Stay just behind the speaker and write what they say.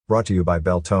brought to you by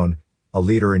Beltone, a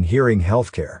leader in hearing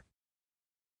healthcare.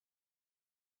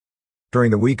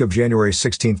 During the week of January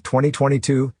 16,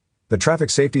 2022, the Traffic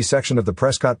Safety Section of the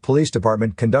Prescott Police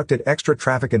Department conducted extra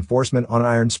traffic enforcement on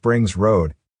Iron Springs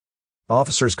Road.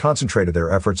 Officers concentrated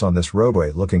their efforts on this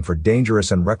roadway looking for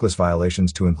dangerous and reckless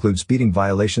violations to include speeding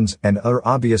violations and other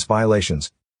obvious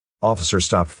violations. Officers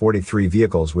stopped 43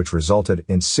 vehicles, which resulted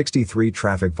in 63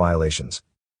 traffic violations.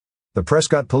 The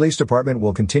Prescott Police Department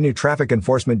will continue traffic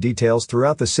enforcement details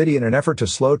throughout the city in an effort to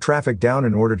slow traffic down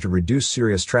in order to reduce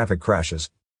serious traffic crashes.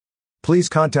 Please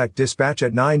contact dispatch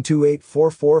at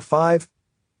 928-445.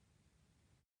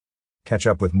 Catch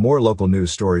up with more local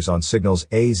news stories on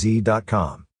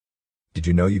signalsaz.com. Did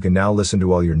you know you can now listen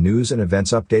to all your news and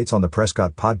events updates on the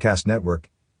Prescott Podcast Network,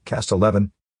 Cast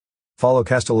 11? Follow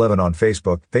Cast 11 on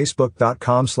Facebook,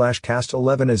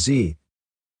 facebook.com/cast11az.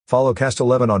 Follow Cast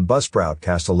 11 on Buzzsprout,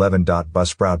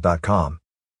 cast11.buzzsprout.com.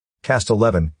 Cast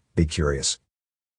 11, be curious.